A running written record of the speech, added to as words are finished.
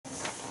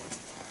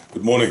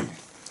Good morning.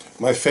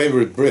 My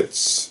favorite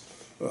Brits.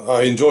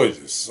 I enjoy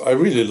this. I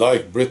really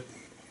like Britain.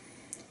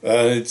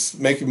 And it's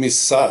making me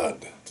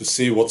sad to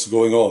see what's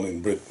going on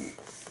in Britain.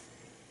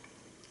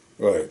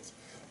 Right.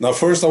 Now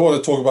first I want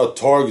to talk about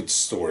Target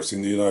stores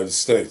in the United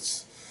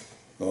States.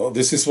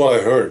 This is what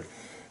I heard.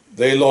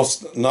 They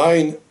lost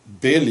 $9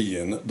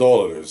 billion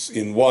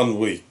in 1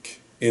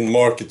 week in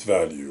market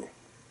value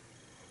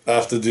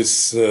after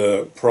this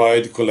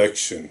Pride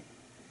collection.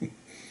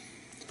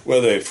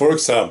 Where for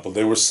example,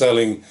 they were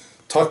selling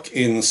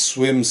tuck-in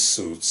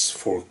swimsuits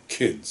for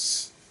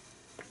kids.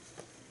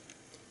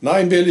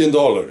 $9 billion.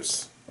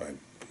 Right.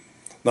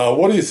 Now,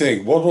 what do you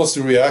think? What was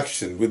the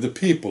reaction with the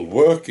people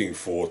working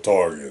for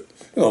Target?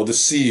 You know, the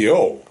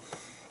CEO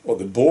or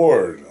the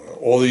board,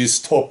 all these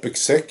top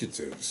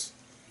executives.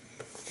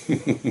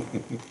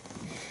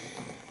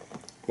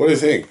 What do you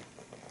think?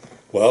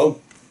 Well,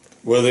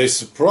 were they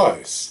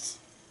surprised?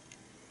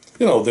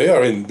 You know, they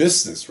are in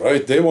business,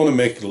 right? They want to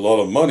make a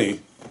lot of money.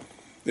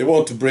 They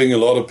want to bring a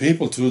lot of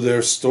people to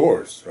their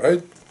stores,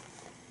 right?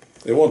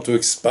 They want to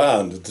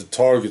expand the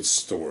Target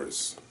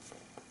stores.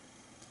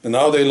 And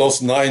now they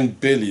lost $9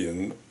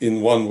 billion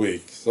in 1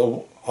 week.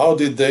 So how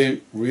did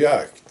they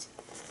react?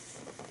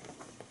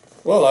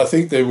 Well, I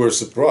think they were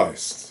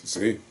surprised, you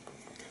see.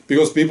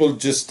 Because people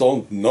just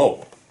don't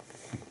know.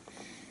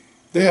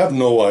 They have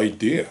no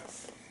idea.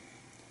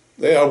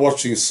 They are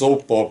watching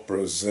soap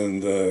operas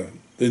and the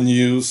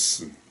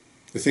news.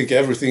 They think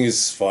everything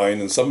is fine,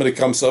 and somebody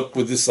comes up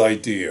with this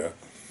idea.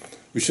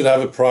 We should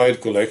have a Pride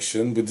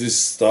collection with this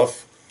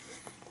stuff.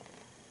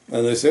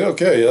 And they say,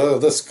 okay,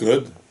 that's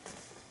good.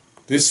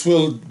 This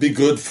will be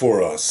good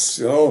for us,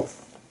 you know.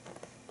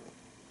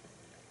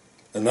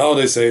 And now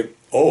they say,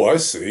 oh, I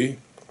see.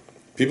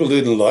 People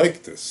didn't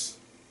like this.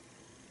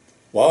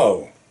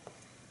 Wow.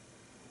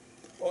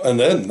 And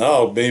then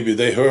now maybe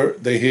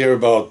they hear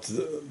about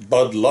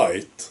Bud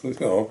Light, you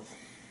know,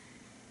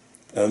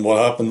 and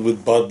what happened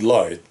with Bud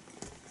Light.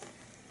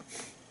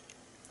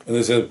 And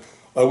they said,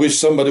 I wish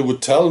somebody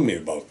would tell me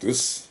about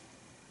this.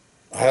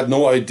 I had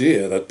no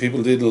idea that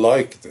people didn't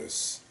like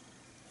this.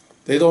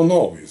 They don't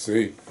know, you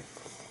see.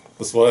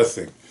 That's what I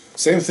think.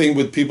 Same thing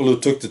with people who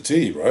took the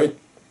tea, right?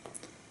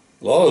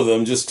 A lot of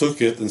them just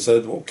took it and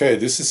said, okay,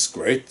 this is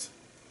great.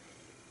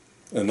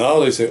 And now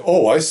they say,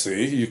 oh, I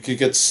see, you could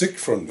get sick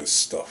from this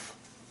stuff.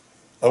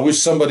 I wish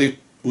somebody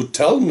would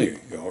tell me,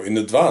 you know, in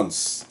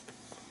advance.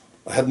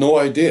 I had no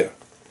idea.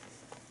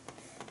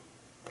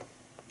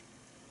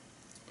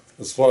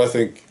 That's what I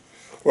think.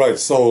 Right,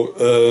 so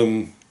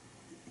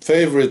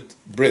favorite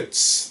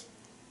Brits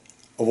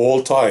of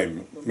all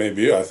time,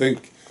 maybe. I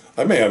think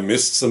I may have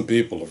missed some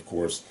people, of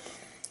course.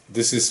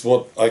 This is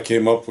what I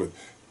came up with.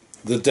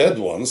 The dead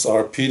ones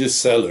are Peter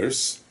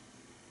Sellers.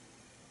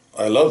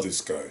 I love this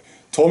guy.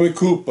 Tommy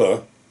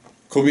Cooper,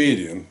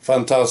 comedian,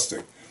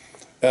 fantastic.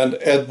 And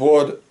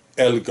Edward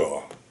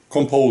Elgar,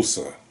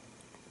 composer.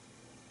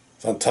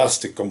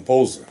 Fantastic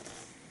composer.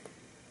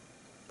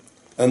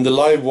 And the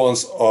live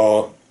ones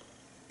are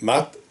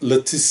Matt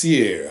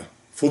Letizier,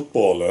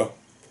 footballer,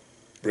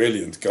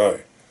 brilliant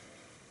guy.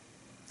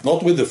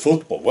 Not with the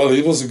football. Well,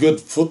 he was a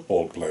good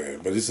football player,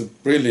 but he's a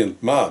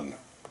brilliant man.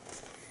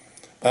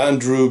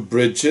 Andrew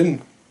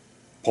Bridgen,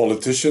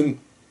 politician.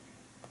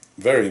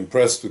 Very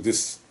impressed with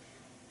this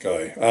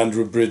guy,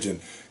 Andrew Bridgen.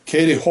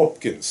 Katie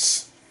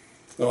Hopkins.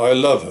 Oh, I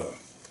love her.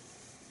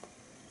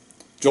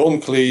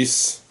 John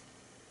Cleese,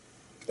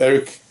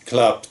 Eric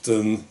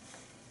Clapton,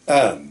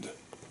 and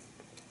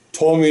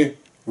Tommy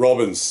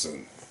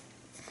Robinson.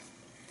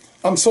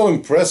 I'm so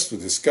impressed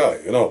with this guy,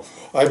 you know.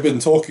 I've been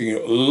talking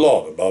a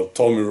lot about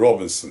Tommy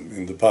Robinson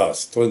in the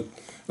past,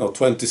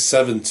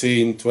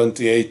 2017,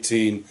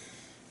 2018,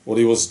 what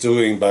he was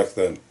doing back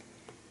then.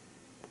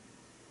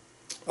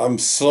 I'm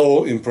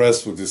so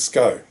impressed with this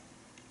guy.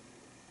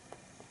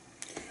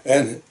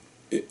 And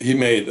he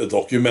made a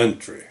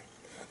documentary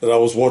that I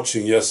was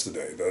watching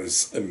yesterday that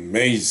is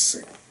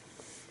amazing.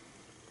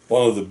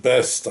 One of the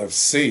best I've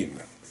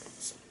seen.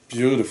 It's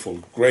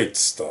beautiful, great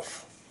stuff.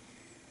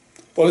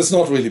 Well, it's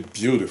not really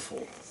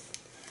beautiful.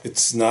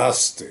 It's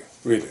nasty,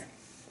 really.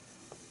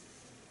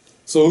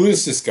 So who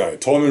is this guy?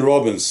 Tommy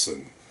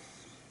Robinson.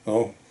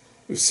 Oh,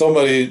 if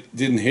somebody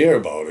didn't hear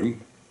about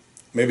him,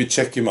 maybe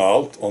check him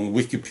out on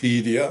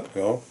Wikipedia,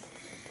 you know.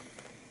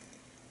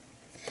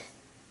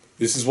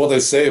 This is what they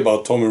say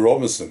about Tommy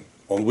Robinson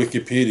on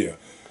Wikipedia.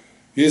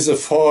 He's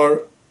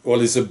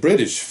a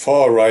British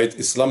far-right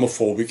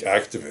Islamophobic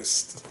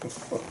activist.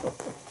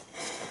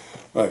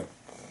 Right.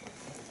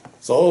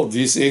 So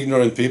these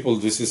ignorant people,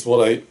 this is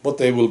what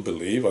they will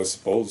believe, I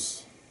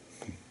suppose.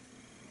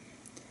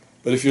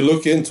 But if you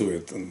look into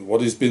it and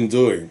what he's been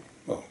doing,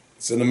 well,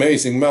 it's an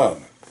amazing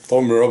man,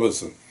 Tommy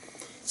Robinson.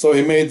 So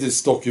he made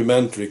this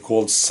documentary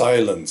called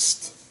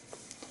Silenced.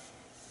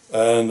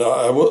 And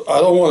I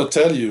don't want to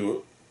tell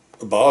you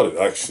about it,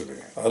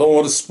 actually. I don't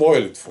want to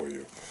spoil it for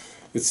you.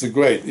 It's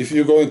if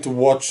you're going to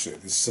watch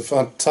it, it's a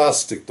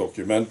fantastic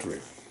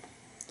documentary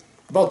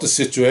about the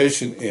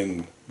situation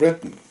in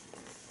Britain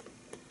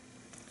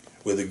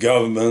with the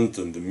government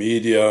and the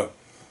media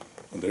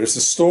And there's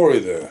a story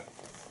there.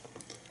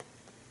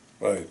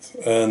 Right.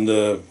 And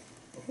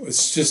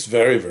it's just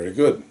very, very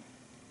good.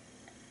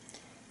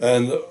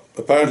 And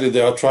apparently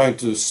they are trying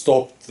to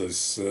stop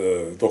this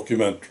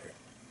documentary.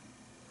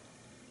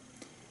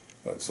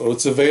 Right. So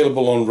it's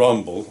available on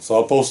Rumble. So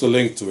I'll post a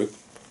link to it.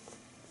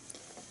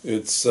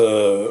 It's,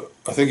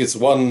 I think it's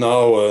 1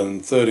 hour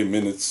and 30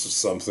 minutes or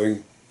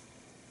something.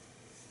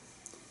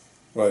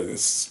 Right,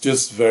 it's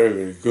just very,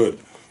 very good.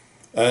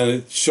 And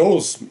it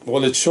shows,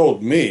 well, it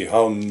showed me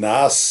how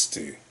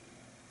nasty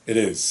it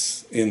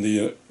is in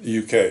the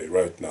UK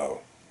right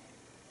now.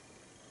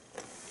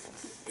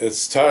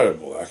 It's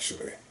terrible,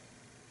 actually.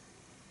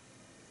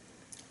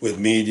 With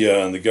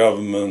media and the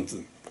government,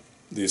 and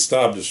the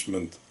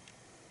establishment,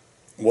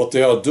 what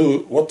they are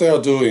doing, what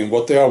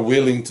they are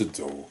willing to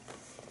do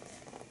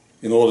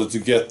in order to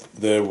get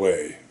their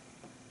way.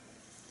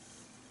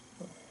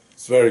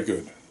 It's very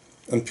good.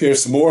 And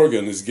Piers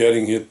Morgan is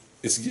getting it.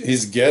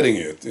 He's getting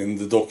it in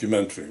the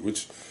documentary,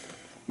 which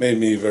made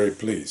me very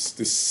pleased.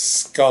 This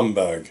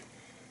scumbag,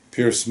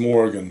 Piers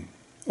Morgan.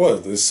 Well,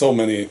 there's so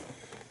many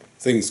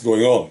things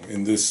going on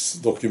in this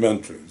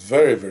documentary. It's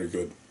very, very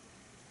good.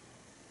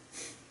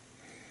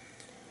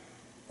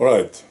 All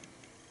right.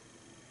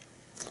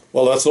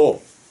 Well, that's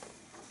all.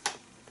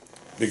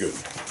 Be good.